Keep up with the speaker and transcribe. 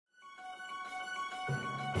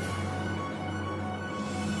Hey,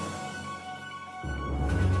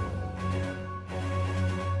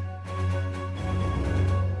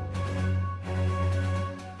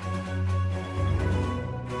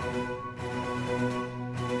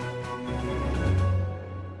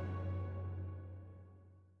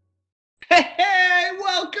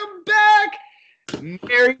 welcome back.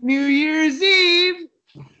 Merry New Year's Eve.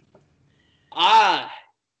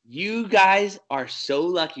 You guys are so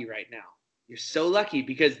lucky right now. You're so lucky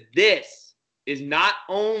because this is not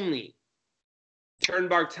only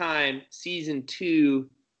Turnbark Time Season 2,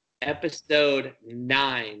 Episode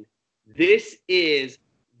 9. This is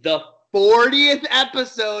the 40th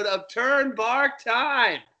episode of Turnbark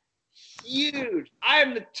Time. Huge. I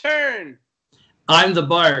am the Turn. I'm the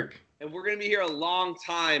Bark. And we're going to be here a long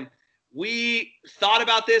time. We thought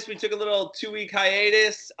about this. We took a little 2-week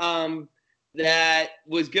hiatus that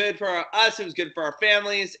was good for us. It was good for our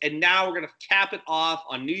families. And now we're going to cap it off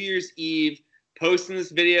on New Year's Eve, posting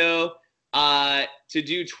this video to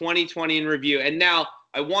do 2020 in review. And now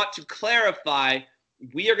I want to clarify,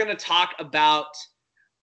 we are going to talk about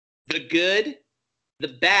the good, the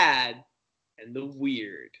bad, and the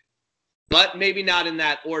weird. But maybe not in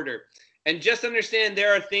that order. And just understand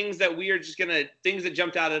there are things that we are just going to, things that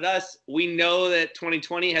jumped out at us. We know that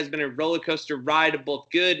 2020 has been a roller coaster ride of both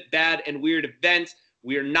good, bad, and weird events.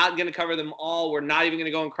 We are not going to cover them all. We're not even going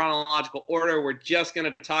to go in chronological order. We're just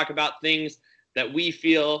going to talk about things that we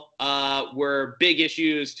feel were big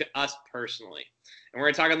issues to us personally. And we're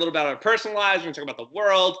going to talk a little about our personal lives. We're going to talk about the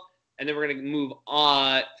world. And then we're going to move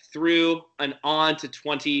on through and on to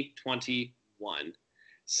 2021.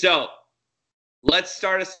 So let's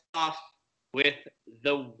start us off with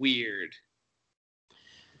the weird.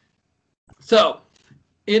 So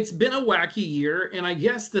it's been a wacky year, and I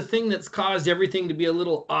guess the thing that's caused everything to be a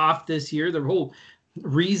little off this year, the whole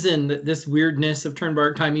reason that this weirdness of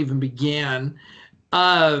Turnbark Time even began,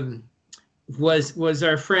 was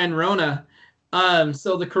our friend Rona.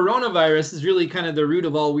 So the coronavirus is really kind of the root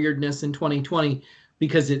of all weirdness in 2020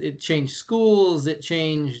 because it changed schools, it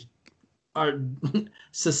changed our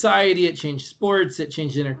society, it changed sports, it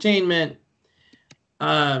changed entertainment.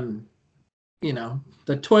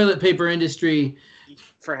 The toilet paper industry,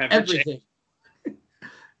 for everything.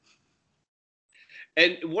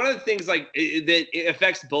 And one of the things that it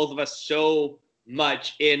affects both of us so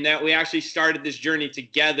much in that we actually started this journey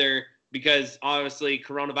together because obviously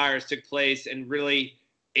coronavirus took place and really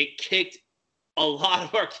it kicked a lot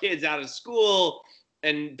of our kids out of school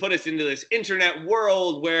and put us into this internet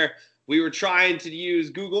world where we were trying to use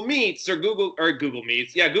Google Meets or Google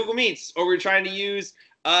Meets. Yeah, Google Meets. Or we were trying to use,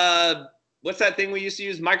 what's that thing we used to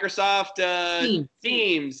use? Microsoft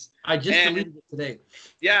Teams. I just deleted it today.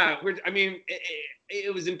 Yeah,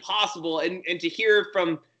 it was impossible. And to hear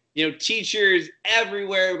from, teachers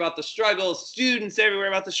everywhere about the struggles, students everywhere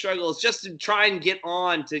about the struggles, just to try and get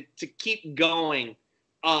on, to keep going,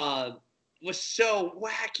 was so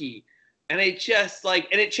wacky. And it just, and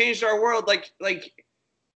it changed our world.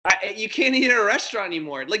 You can't eat at a restaurant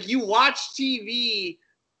anymore. You watch TV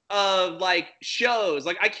of shows.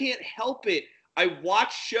 I can't help it. I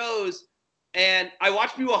watch shows and I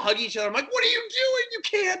watch people hug each other. I'm like, what are you doing? You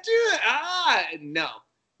can't do it. No.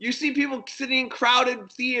 You see people sitting in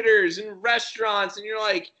crowded theaters and restaurants and you're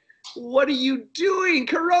like, what are you doing?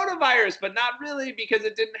 Coronavirus, but not really because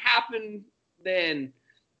it didn't happen then.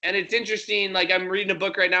 And it's interesting. I'm reading a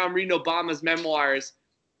book right now. I'm reading Obama's memoirs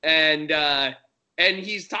and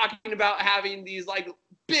he's talking about having these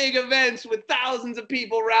big events with thousands of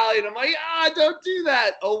people rallying. I'm like, don't do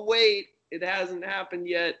that. Oh, wait, it hasn't happened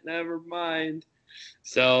yet. Never mind.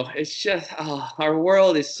 So it's just, our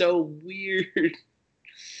world is so weird.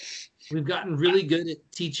 We've gotten really good at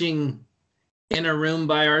teaching in a room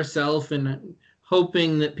by ourselves and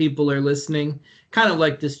hoping that people are listening, kind of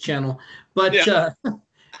like this channel. But yeah.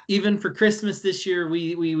 Even for Christmas this year,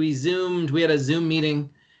 we Zoomed. We had a Zoom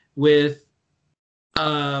meeting with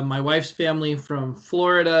my wife's family from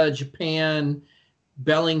Florida, Japan,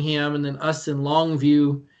 Bellingham, and then us in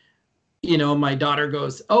Longview. My daughter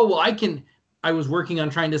goes, oh, well, I was working on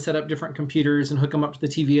trying to set up different computers and hook them up to the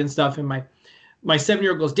TV and stuff. And my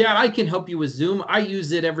 7-year-old goes, Dad, I can help you with Zoom. I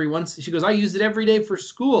use it she goes, I use it every day for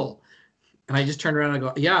school. And I just turned around and I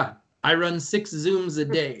go, yeah, I run 6 Zooms a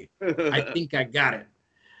day. I think I got it.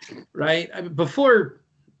 Right? Before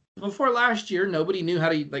last year, nobody knew how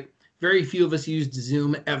to, very few of us used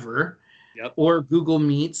Zoom ever. Yep. Or Google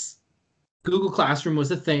Meets. Google Classroom was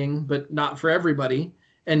a thing, but not for everybody.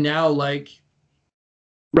 And now,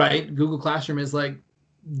 Google Classroom is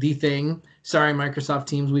the thing. Sorry, Microsoft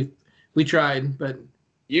Teams, we tried, but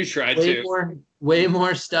you tried way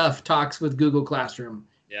more stuff talks with Google Classroom.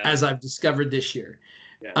 as I've discovered this year,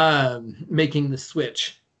 making the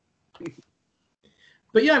switch.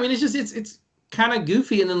 But yeah, I mean, it's kind of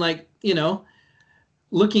goofy. And then, like, you know,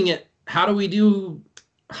 looking at how do we do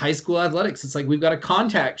high school athletics? It's like we've got to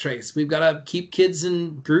contact trace. We've got to keep kids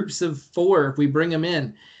in groups of 4 if we bring them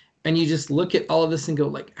in. And you just look at all of this and go,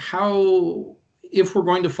 like, how, if we're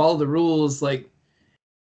going to follow the rules, like,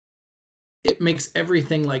 it makes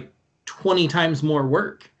everything like 20 times more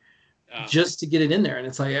work just to get it in there. And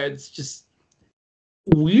it's like, it's just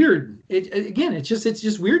weird. It's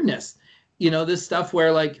just weirdness. You know, this stuff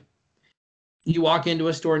where, like, you walk into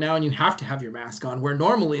a store now and you have to have your mask on, where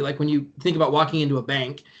normally, like, when you think about walking into a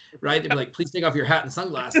bank, right, they'd be like, please take off your hat and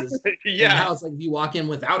sunglasses. And now it's like, if you walk in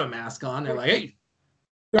without a mask on, they're like, hey,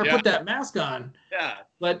 you gotta put that mask on.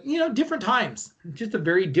 But, you know, different times, just a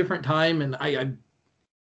very different time. And I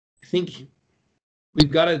think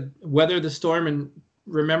we've got to weather the storm and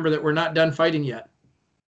remember that we're not done fighting yet.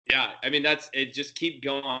 Yeah, I mean, it. Just keep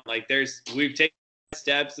going on. Like, we've taken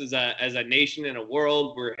steps as a nation and a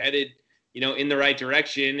world. We're headed, you know, in the right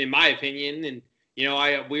direction, in my opinion. And, you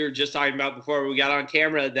know, we were just talking about before we got on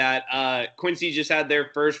camera that Quincy just had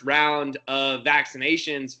their first round of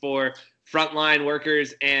vaccinations for frontline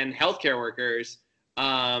workers and healthcare workers,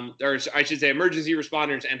 or I should say emergency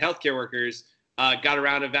responders and healthcare workers, got a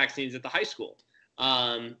round of vaccines at the high school.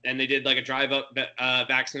 And they did like a drive-up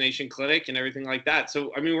vaccination clinic and everything like that.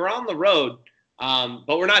 So, I mean, we're on the road,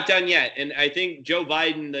 but we're not done yet. And I think Joe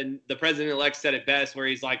Biden, the president-elect, said it best, where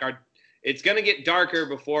he's like, it's going to get darker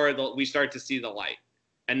before we start to see the light.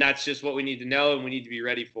 And that's just what we need to know and we need to be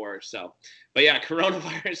ready for. So, but yeah,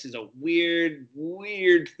 coronavirus is a weird,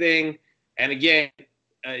 weird thing. And again,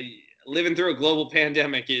 living through a global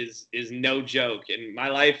pandemic is no joke. And my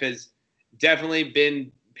life has definitely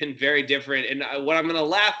been very different. And what I'm going to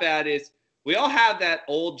laugh at is we all have that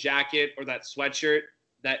old jacket or that sweatshirt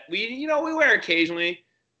that we wear occasionally,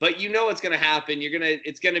 but you know what's going to happen.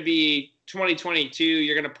 It's going to be 2022.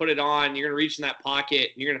 You're going to put it on. You're going to reach in that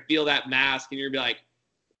pocket. And you're going to feel that mask, and you're going to be like,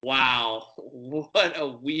 wow, what a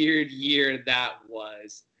weird year that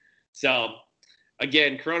was. So,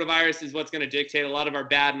 again, coronavirus is what's going to dictate a lot of our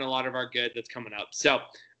bad and a lot of our good that's coming up. So,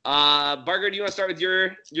 Barger, do you want to start with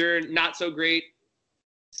your not so great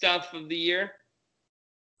stuff of the year?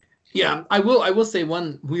 Yeah, I will say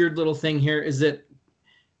one weird little thing here is that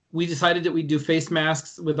we decided that we'd do face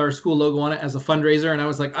masks with our school logo on it as a fundraiser. And I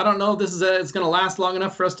was like, I don't know if it's going to last long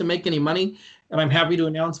enough for us to make any money. And I'm happy to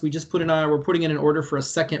announce we're putting in an order for a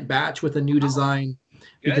second batch with a new design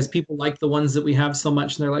because people like the ones that we have so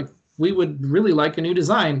much. And they're like, we would really like a new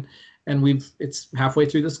design. And it's halfway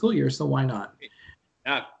through the school year, so why not?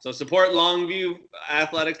 Yeah. So support Longview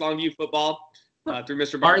Athletics, Longview football through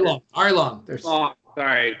Mr. Barger. Arlong. There's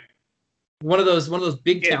sorry. One of those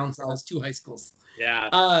big towns that has 2 high schools. Yeah.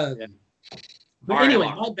 But anyway,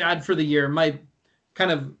 my bad for the year, my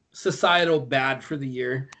kind of societal bad for the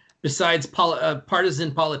year, besides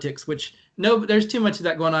partisan politics, which there's too much of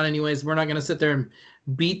that going on anyways. We're not going to sit there and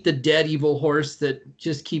beat the dead evil horse that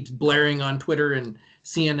just keeps blaring on Twitter and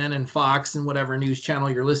CNN and Fox and whatever news channel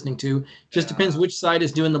you're listening to. Just depends which side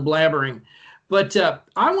is doing the blabbering. But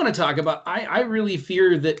I want to talk about, I really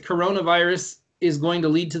fear that coronavirus is going to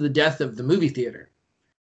lead to the death of the movie theater.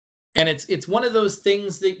 And it's one of those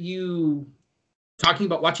things that talking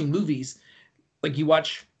about watching movies, like you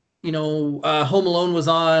watch, Home Alone was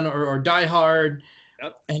on or Die Hard,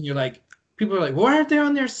 and you're like, people are like, why aren't they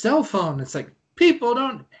on their cell phone? It's like, people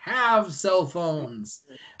don't have cell phones,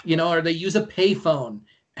 or they use a payphone.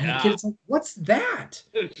 And the kid's like, what's that?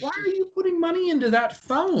 Why are you putting money into that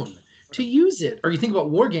phone to use it? Or you think about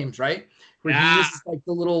war games, right? Where he uses like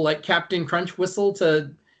the little like Captain Crunch whistle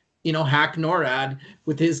to, hack NORAD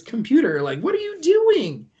with his computer. Like, what are you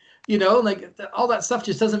doing? Like all that stuff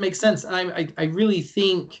just doesn't make sense. And I really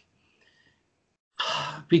think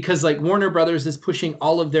because like Warner Brothers is pushing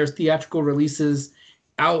all of their theatrical releases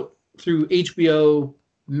out through HBO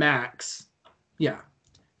Max. Yeah.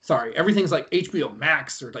 Sorry. Everything's like HBO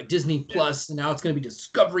Max or like Disney Plus, and now it's going to be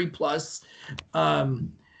Discovery Plus.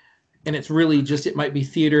 And it's really just, it might be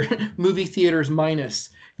movie theaters minus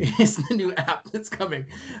is the new app that's coming.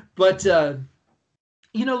 But,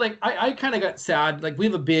 like I kind of got sad. Like we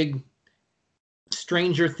have a big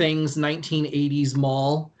Stranger Things 1980s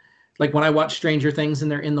mall. Like when I watch Stranger Things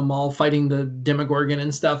and they're in the mall fighting the Demogorgon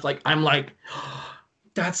and stuff, like I'm like,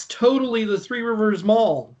 that's totally the Three Rivers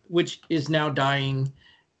Mall, which is now dying.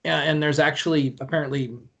 And there's actually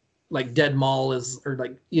apparently like Dead Mall is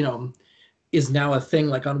now a thing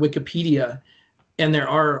like on Wikipedia. And there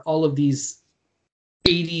are all of these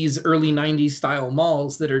 80s, early 90s style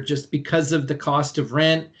malls that are just because of the cost of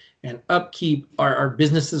rent and upkeep, our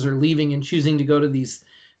businesses are leaving and choosing to go to these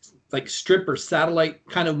like strip or satellite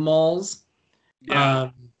kind of malls. Yeah.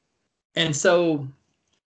 And so,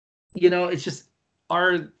 it's just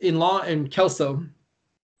our in-law and Kelso,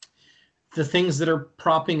 the things that are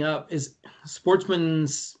propping up is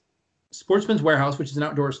Sportsman's Warehouse, which is an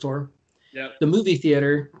outdoor store. Yep. The movie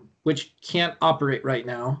theater, which can't operate right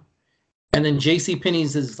now. And then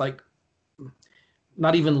JCPenney's is like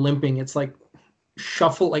not even limping. It's like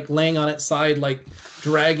like laying on its side, like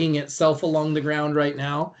dragging itself along the ground right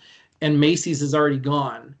now. And Macy's is already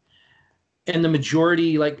gone. And the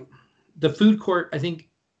majority, like the food court, I think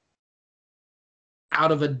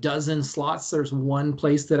out of a dozen slots, there's one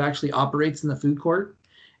place that actually operates in the food court.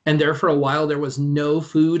 And there for a while, there was no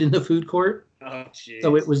food in the food court. Oh, geez.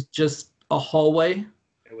 So it was just a hallway.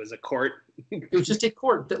 It was a court. It was just a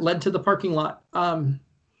court that led to the parking lot. You know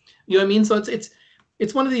what I mean? So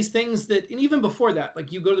it's one of these things that, and even before that,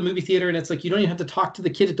 like you go to the movie theater and it's like you don't even have to talk to the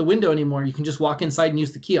kid at the window anymore. You can just walk inside and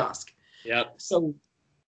use the kiosk. Yep. So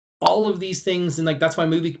all of these things, and like that's why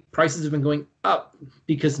movie prices have been going up,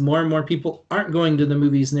 because more and more people aren't going to the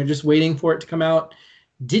movies and they're just waiting for it to come out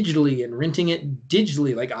digitally and renting it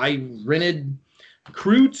digitally. Like I rented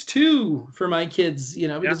Croods 2 for my kids,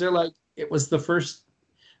 because they're like, it was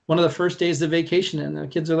one of the first days of vacation, and the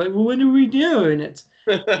kids are like, well, what do we do? And it's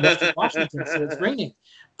Western Washington, so it's raining.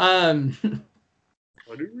 And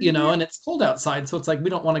it's cold outside, so it's like we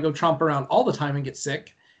don't want to go tromp around all the time and get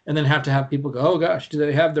sick and then have to have people go, oh gosh, do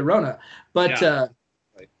they have the Rona? But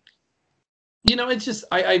it's just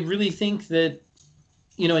I really think that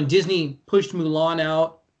and Disney pushed Mulan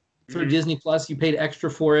out for Disney Plus. You paid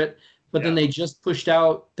extra for it, but then they just pushed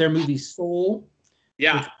out their movie Soul.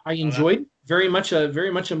 Yeah, I enjoyed. Very much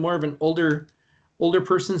a more of an older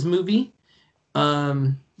person's movie.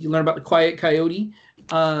 You learn about the Quiet Coyote,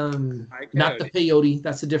 not the Peyote.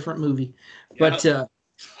 That's a different movie. Yep. But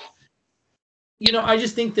I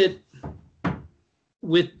just think that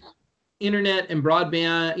with internet and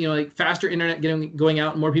broadband, like faster internet going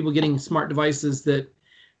out, and more people getting smart devices, that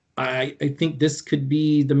I think this could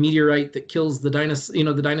be the meteorite that kills the dinosaur.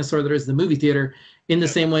 The dinosaur that is the movie theater. In the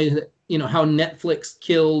same way that how Netflix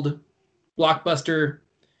killed Blockbuster,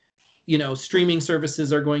 streaming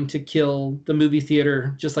services are going to kill the movie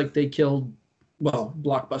theater, just like they killed,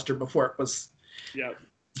 Blockbuster before it was,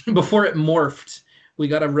 before it morphed. We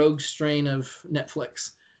got a rogue strain of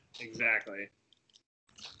Netflix. Exactly.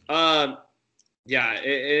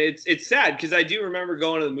 It's sad because I do remember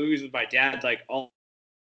going to the movies with my dad, like all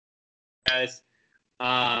guys,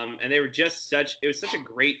 and they were just it was such a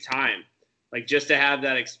great time. Like just to have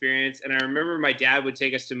that experience. And I remember my dad would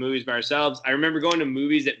take us to movies by ourselves. I remember going to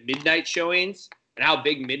movies at midnight showings and how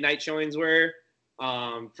big midnight showings were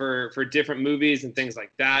for different movies and things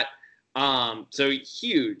like that. So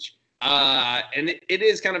huge. And it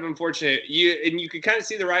is kind of unfortunate. You could kind of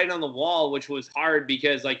see the writing on the wall, which was hard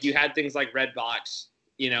because like you had things like Redbox,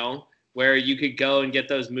 where you could go and get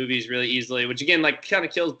those movies really easily, which again, like kind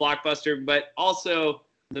of kills Blockbuster, but also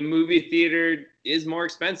the movie theater is more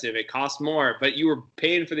expensive. It costs more, but you were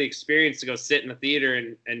paying for the experience to go sit in the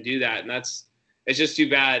theater and do that. And it's just too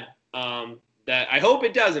bad that I hope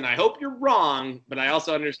it doesn't. I hope you're wrong, but I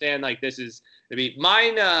also understand like this is,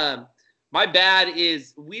 mine, my bad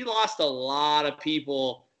is we lost a lot of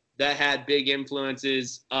people that had big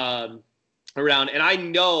influences around. And I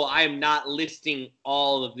know I am not listing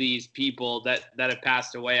all of these people that have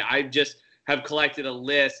passed away. I just have collected a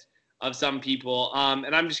list of some people.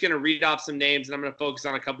 And I'm just going to read off some names, and I'm going to focus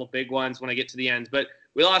on a couple big ones when I get to the end. But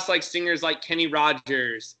we lost like singers like Kenny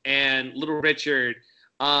Rogers and Little Richard.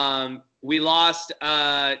 We lost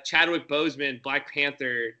Chadwick Boseman, Black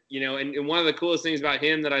Panther, and one of the coolest things about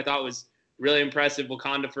him that I thought was really impressive,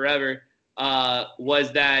 Wakanda Forever,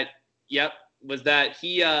 was that he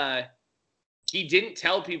didn't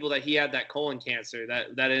tell people that he had that colon cancer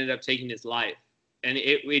that ended up taking his life. And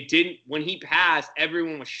it didn't, when he passed,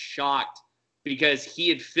 everyone was shocked because he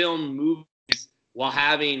had filmed movies while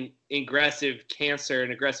having aggressive cancer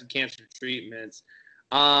treatments.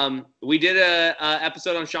 We did a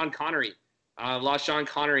episode on Sean Connery. Lost Sean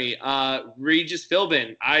Connery. Regis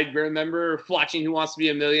Philbin. I remember watching Who Wants to Be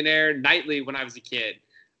a Millionaire nightly when I was a kid.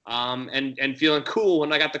 And feeling cool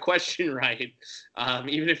when I got the question right.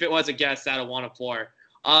 Even if it was a guess out of 1 of 4.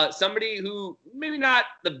 Somebody who maybe not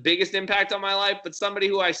the biggest impact on my life, but somebody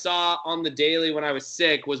who I saw on the daily when I was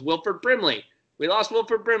sick was Wilford Brimley. We lost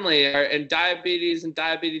Wilford Brimley, and diabetes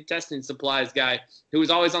testing supplies guy who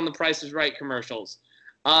was always on the Price is Right commercials.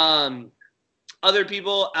 other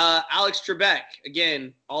people, Alex Trebek,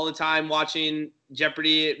 again, all the time watching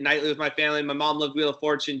Jeopardy nightly with my family. My mom loved Wheel of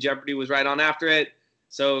Fortune. Jeopardy was right on after it.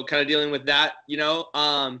 So kind of dealing with that,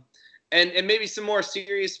 and maybe some more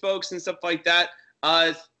serious folks and stuff like that.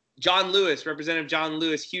 John Lewis, Representative John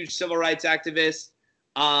Lewis, huge civil rights activist,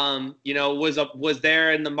 was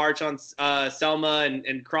there in the march on Selma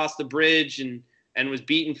and crossed the bridge and was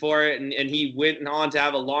beaten for it. And he went on to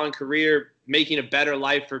have a long career making a better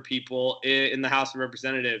life for people in the House of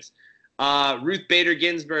Representatives. Ruth Bader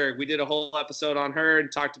Ginsburg, we did a whole episode on her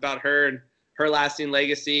and talked about her and her lasting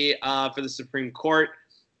legacy for the Supreme Court.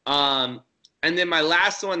 And then my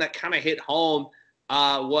last one that kind of hit home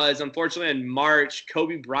was, unfortunately, in March,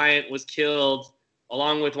 Kobe Bryant was killed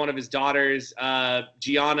along with one of his daughters,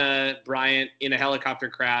 Gianna Bryant, in a helicopter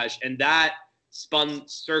crash. And that spun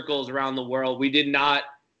circles around the world. We did not,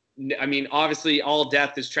 obviously all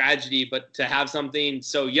death is tragedy, but to have something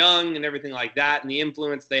so young and everything like that and the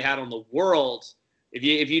influence they had on the world,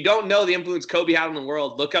 if you don't know the influence Kobe had on the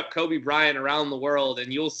world, look up Kobe Bryant around the world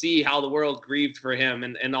and you'll see how the world grieved for him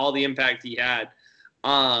and all the impact he had.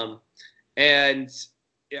 The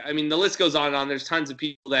list goes on and on. There's tons of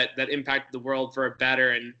people that impacted the world for a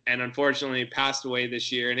better and unfortunately passed away this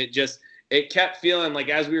year. And it kept feeling like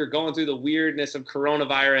as we were going through the weirdness of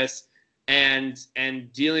coronavirus and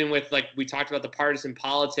dealing with, like we talked about, the partisan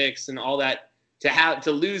politics and all that,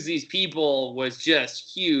 to lose these people was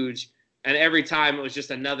just huge. And every time it was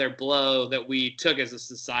just another blow that we took as a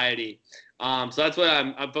society. So that's what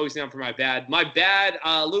I'm focusing on for my bad. My bad,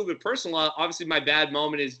 a little bit personal. Obviously, my bad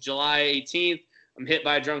moment is July 18th. I'm hit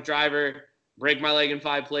by a drunk driver, break my leg in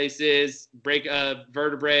 5 places, break a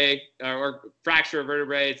vertebrae or fracture a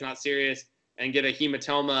vertebrae. It's not serious, and get a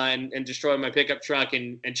hematoma and destroy my pickup truck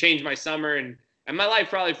and change my summer and my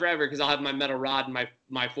life probably forever, because I'll have my metal rod and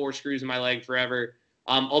my 4 screws in my leg forever.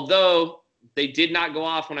 Although they did not go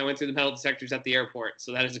off when I went through the metal detectors at the airport.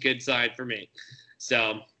 So that is a good sign for me.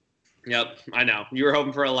 So, yep, I know. You were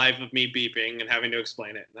hoping for a life of me beeping and having to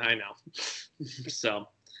explain it. I know.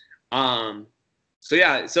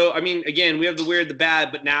 Yeah. So, again, we have the weird, the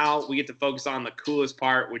bad, but now we get to focus on the coolest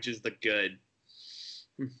part, which is the good.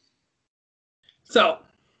 So,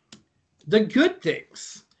 the good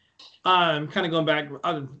things, kind of going back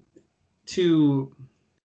to,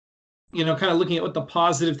 kind of looking at what the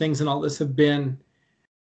positive things in all this have been,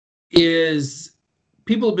 is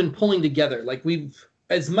people have been pulling together. Like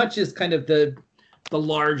as much as kind of the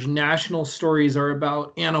large national stories are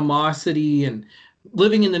about animosity and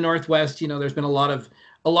living in the Northwest, there's been a lot of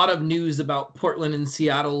news about Portland and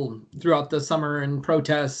Seattle throughout the summer and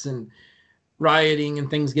protests and rioting and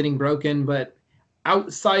things getting broken. But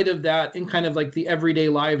outside of that, in kind of like the everyday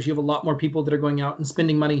lives, you have a lot more people that are going out and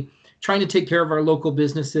spending money, trying to take care of our local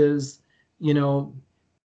businesses,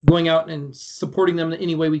 going out and supporting them in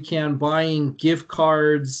any way we can, buying gift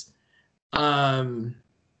cards, and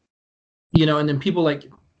then people,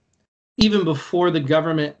 like, even before the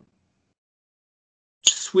government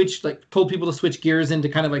told people to switch gears into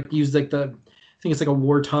kind of like use like I think it's like a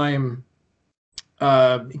wartime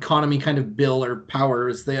economy kind of bill or power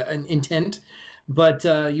is the intent. But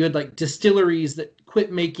you had like distilleries that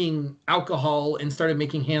quit making alcohol and started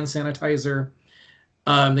making hand sanitizer.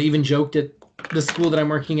 They even joked at the school that I'm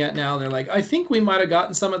working at now. They're like, I think we might have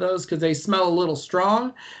gotten some of those because they smell a little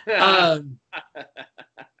strong. And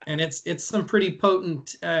it's some pretty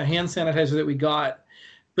potent hand sanitizer that we got.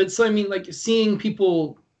 But so, like seeing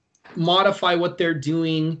people modify what they're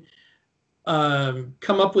doing, come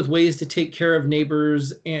up with ways to take care of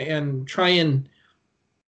neighbors and try and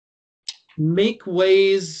make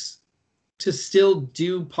ways to still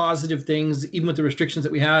do positive things, even with the restrictions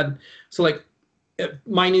that we had. So like at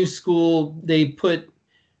my new school, they put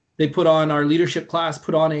on, our leadership class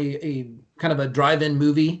put on a kind of a drive-in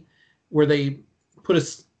movie where they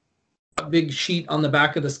put a big sheet on the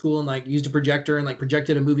back of the school and like used a projector and like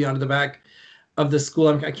projected a movie onto the back of the school.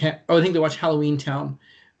 I think they watched Halloween Town,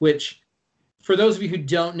 which for those of you who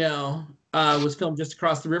don't know, was filmed just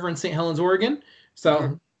across the river in St. Helens, Oregon.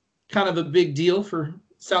 So kind of a big deal for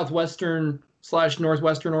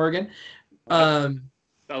southwestern/northwestern Oregon.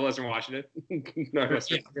 Southwestern Washington.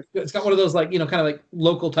 Northwestern. Yeah. It's got one of those like, kind of like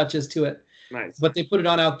local touches to it. Nice. But they put it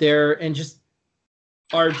on out there, and just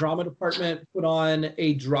our drama department put on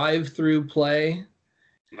a drive-through play.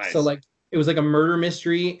 Nice. So like it was like a murder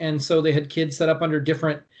mystery, and so they had kids set up under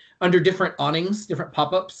different awnings, different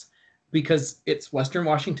pop-ups, because it's Western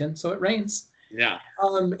Washington, so it rains. Yeah.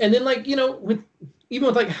 And then like,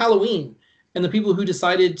 with like Halloween, and the people who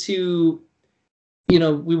decided to,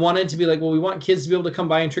 we wanted to be like, well, we want kids to be able to come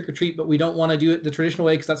by and trick or treat, but we don't want to do it the traditional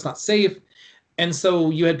way because that's not safe. And so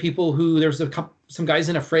you had people who, there's some guys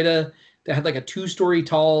in Ephrata that had like a 2-story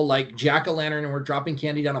tall, like jack-o'-lantern, and were dropping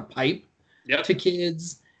candy down a pipe to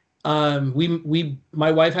kids.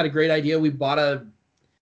 My wife had a great idea. We bought a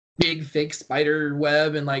big fake spider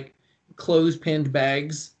web and like clothespin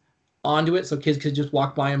bags onto it so kids could just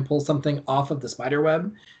walk by and pull something off of the spider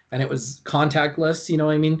web, and it was contactless, you know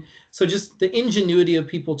what I mean? So just the ingenuity of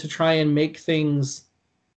people to try and make things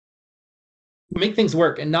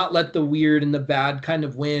work and not let the weird and the bad kind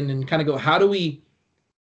of win, and kind of go, how do we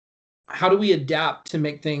adapt to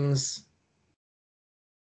make things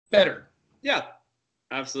better? Yeah,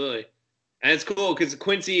 absolutely. And it's cool because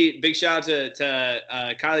Quincy, big shout out to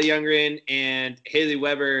Kylie Youngren and Haley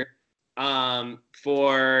Weber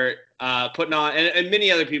for putting on, and many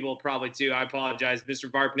other people probably too. I apologize.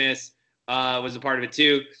 Mr. Barpness was a part of it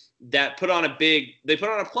too. That put on a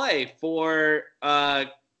play for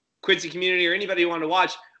Quincy community or anybody who wanted to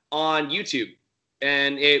watch on YouTube.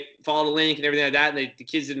 And it followed a link and everything like that. And the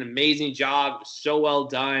kids did an amazing job. It was so well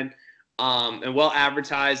done. And well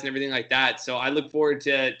advertised and everything like that. So I look forward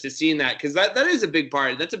to seeing that, because that is a big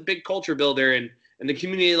part. That's a big culture builder, and the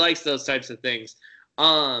community likes those types of things.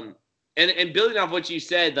 And building off what you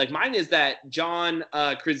said, like mine is that John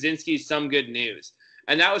Krasinski's Some Good News.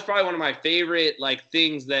 And that was probably one of my favorite like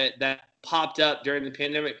things that popped up during the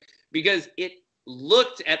pandemic, because it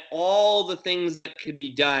looked at all the things that could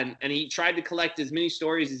be done, and he tried to collect as many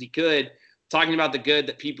stories as he could talking about the good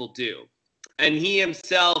that people do. And he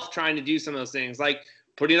himself trying to do some of those things, like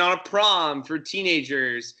putting on a prom for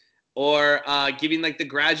teenagers, or giving like the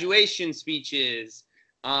graduation speeches,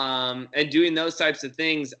 and doing those types of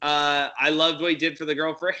things. I loved what he did for the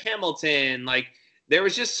girl for Hamilton. Like, there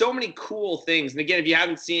was just so many cool things. And again, if you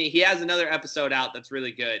haven't seen it, he has another episode out that's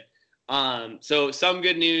really good. So Some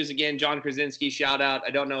Good News, again, John Krasinski, shout out.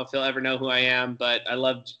 I don't know if he'll ever know who I am, but I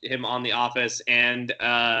loved him on The Office and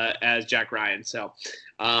as Jack Ryan. So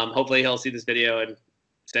hopefully he'll see this video and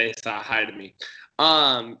say hi to me.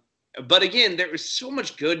 But again, there is so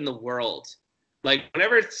much good in the world. Like,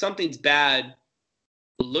 whenever something's bad,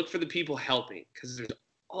 look for the people helping, because there's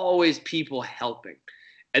always people helping.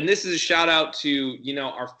 And this is a shout out to,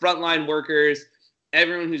 our frontline workers,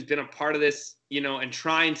 everyone who's been a part of this, and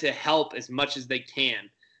trying to help as much as they can.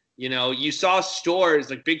 You saw stores,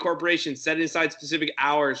 like big corporations, setting aside specific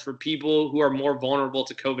hours for people who are more vulnerable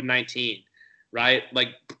to COVID-19, right? Like,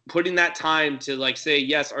 putting that time to like say,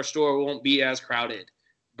 yes, our store won't be as crowded,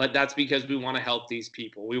 but that's because we want to help these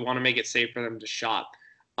people. We want to make it safe for them to shop.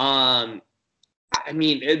 I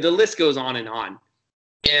mean, the list goes on.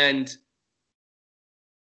 And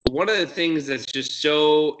one of the things that's just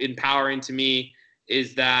so empowering to me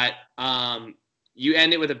is that you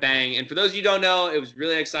end it with a bang. And for those of you who don't know, it was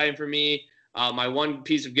really exciting for me. My one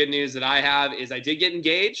piece of good news that I have is I did get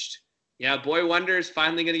engaged. Yeah, Boy Wonder is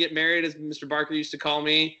finally going to get married, as Mr. Barker used to call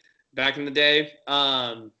me back in the day.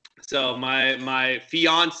 So my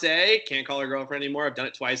fiance, can't call her girlfriend anymore. I've done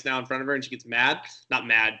it twice now in front of her, and she gets mad. Not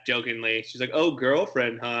mad, jokingly. She's like, "Oh,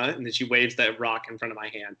 girlfriend, huh?" And then she waves that rock in front of my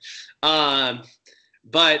hand.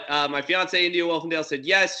 But my fiance, India Wolfendale, said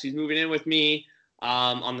yes. She's moving in with me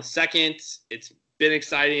on the 2nd. It's been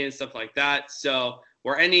exciting and stuff like that. So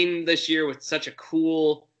we're ending this year with such a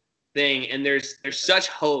cool thing, and there's such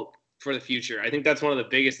hope for the future. I think that's one of the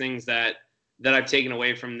biggest things that I've taken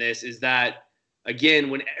away from this, is that, again,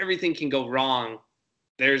 when everything can go wrong,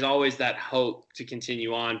 there's always that hope to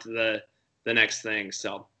continue on to the next thing.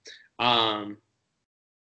 So, Bark,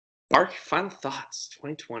 final thoughts,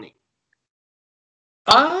 2020.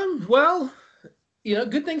 Well,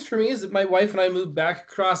 good things for me is that my wife and I moved back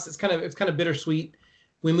across. It's kind of bittersweet.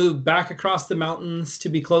 We moved back across the mountains to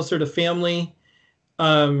be closer to family,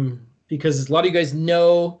 because a lot of you guys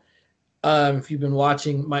know, if you've been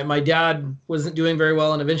watching, my dad wasn't doing very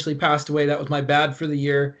well and eventually passed away. That was my bad for the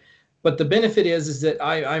year. But the benefit is that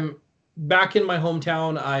I'm back in my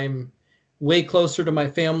hometown. I'm way closer to my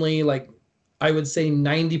family. Like, I would say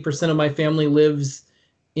 90% of my family lives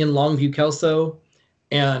in Longview, Kelso,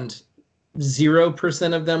 and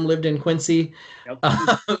 0% of them lived in Quincy. Yep.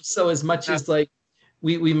 So as much as like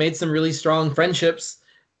we made some really strong friendships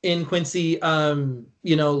in Quincy,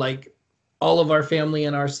 like all of our family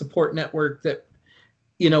and our support network that,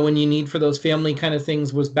 when you need for those family kind of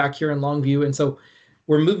things, was back here in Longview. And so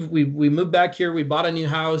we moved back here. We bought a new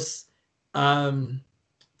house.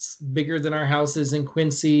 It's bigger than our houses in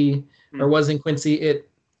Quincy, or was in Quincy. It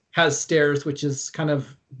has stairs, which is kind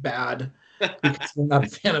of bad because we're not a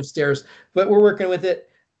fan of stairs, but we're working with it.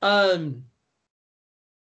 And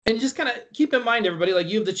just kind of keep in mind, everybody, like,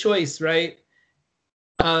 you have the choice, right,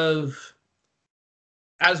 of,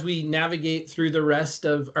 as we navigate through the rest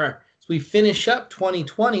of, or as we finish up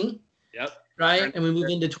 2020, Yep. right, and we move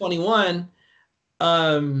into 21,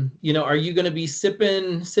 you know, are you going to be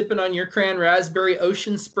sipping on your Cran Raspberry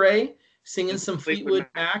Ocean Spray, singing some Fleetwood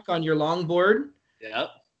Mac on your longboard? Yep.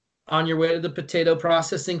 On your way to the potato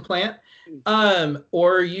processing plant?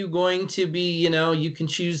 Or are you going to be, you know, you can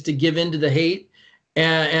choose to give in to the hate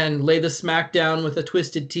and lay the smack down with a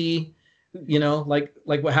Twisted Tea, you know, like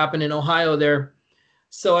what happened in Ohio there.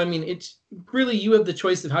 So, I mean, it's really, you have the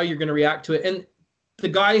choice of how you're going to react to it. And the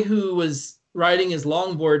guy who was riding his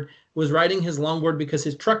longboard because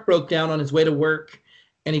his truck broke down on his way to work,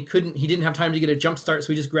 and he didn't have time to get a jump start.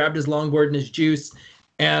 So he just grabbed his longboard and his juice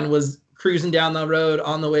and was cruising down the road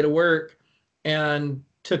on the way to work and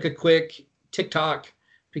took a quick TikTok,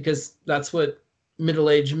 because that's what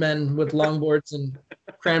middle-aged men with longboards and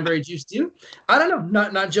cranberry juice do. I don't know,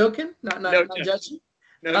 not joking, not judging.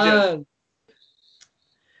 No joke.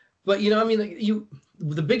 But you know, I mean,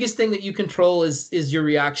 the biggest thing that you control is your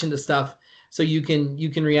reaction to stuff. So you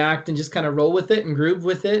can react and just kind of roll with it and groove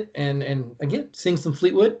with it, and again, sing some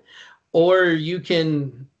Fleetwood, or you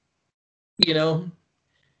can, you know,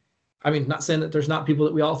 I mean, not saying that there's not people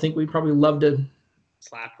that we all think we'd probably love to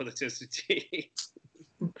slap with a Twisted Tea.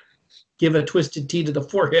 Give a Twisted Tea to the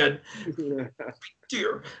forehead.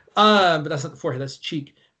 Dear. But that's not the forehead, that's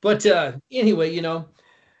cheek. But anyway, you know,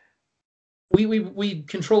 we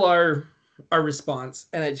control our response,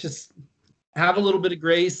 and it's just have a little bit of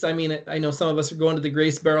grace. I mean, I know some of us are going to the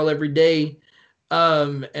grace barrel every day.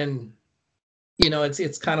 And you know,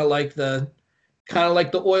 it's kind of like the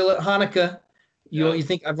oil at Hanukkah. You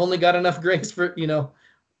think I've only got enough grace for, you know,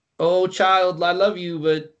 oh child, I love you,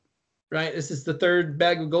 but right, this is the third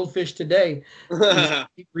bag of goldfish today.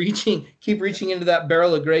 keep reaching into that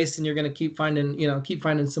barrel of grace, and you're going to keep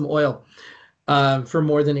finding some oil for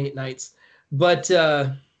more than 8 nights. But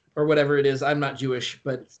or whatever it is. I'm not Jewish,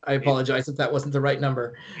 but I apologize if that wasn't the right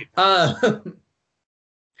number. But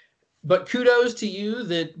kudos to you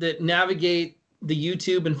that navigate the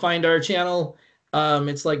YouTube and find our channel.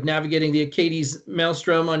 It's like navigating the Acades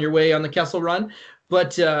maelstrom on your way on the Kessel Run.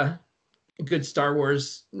 But good Star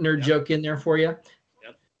Wars nerd joke in there for you.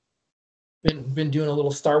 Yep. Been doing a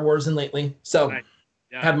little Star Wars in lately. So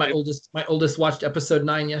had my oldest watched episode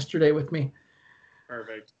 9 yesterday with me.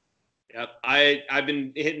 Perfect. Yep. I've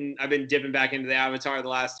been dipping back into the Avatar, The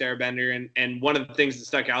Last Airbender, and one of the things that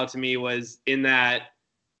stuck out to me was in that,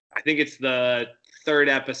 I think it's the 3rd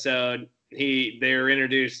episode, they were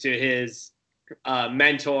introduced to his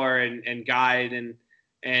mentor and guide and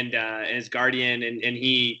his guardian,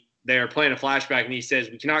 and they're playing a flashback, and he says,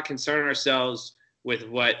 we cannot concern ourselves with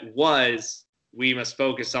what was, we must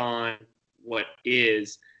focus on what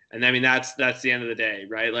is. And I mean, that's the end of the day,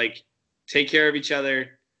 right? Like, take care of each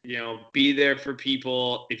other, you know, be there for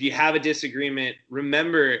people. If you have a disagreement,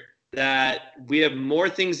 remember that we have more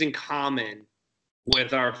things in common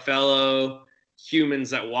with our fellow humans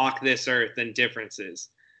that walk this earth than differences.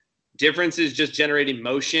 Differences just generate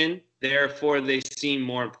emotion, therefore they seem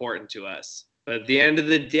more important to us. But at the end of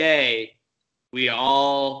the day, we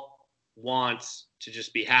all want to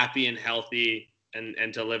just be happy and healthy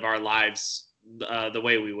and to live our lives the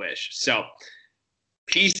way we wish. So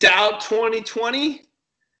peace out, 2020.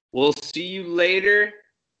 We'll see you later.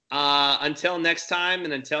 Until next time,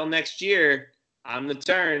 and until next year, I'm the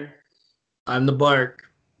Turn. I'm the Bark.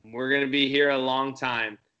 We're going to be here a long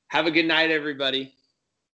time. Have a good night, everybody.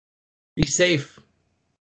 Be safe.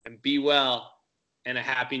 And be well. And a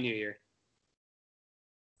happy new year.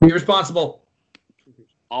 Be responsible.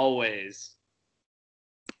 Always.